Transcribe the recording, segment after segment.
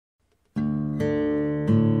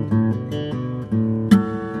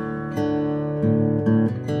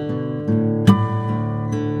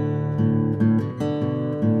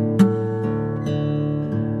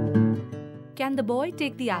the boy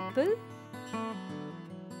take the apple?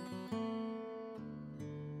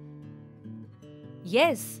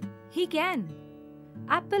 Yes, he can.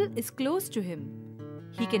 Apple is close to him.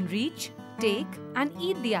 He can reach, take, and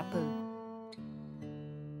eat the apple.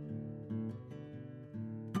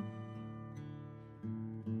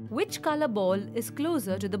 Which color ball is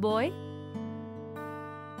closer to the boy?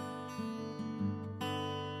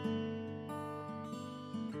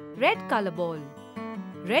 Red color ball.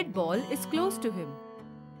 Red ball is close to him.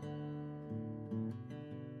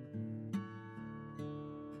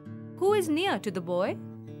 Who is near to the boy?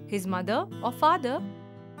 His mother or father?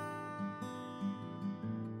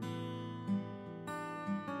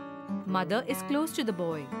 Mother is close to the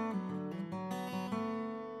boy.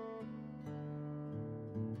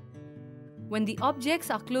 When the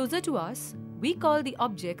objects are closer to us, we call the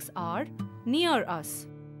objects are near us.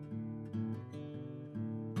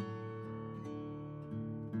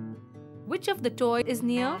 Which of the toy is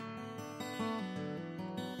near?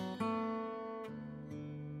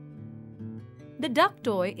 The duck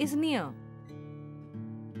toy is near.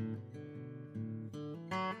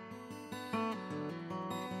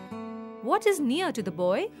 What is near to the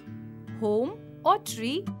boy? Home or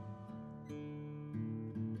tree?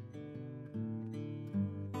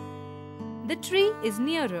 The tree is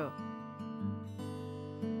nearer.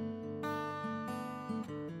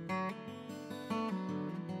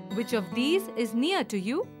 Which of these is near to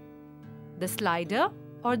you? The slider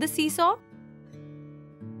or the seesaw?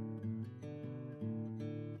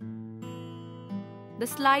 The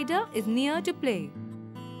slider is near to play.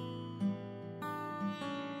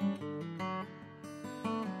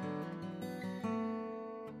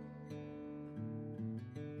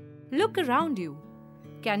 Look around you.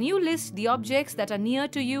 Can you list the objects that are near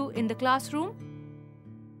to you in the classroom?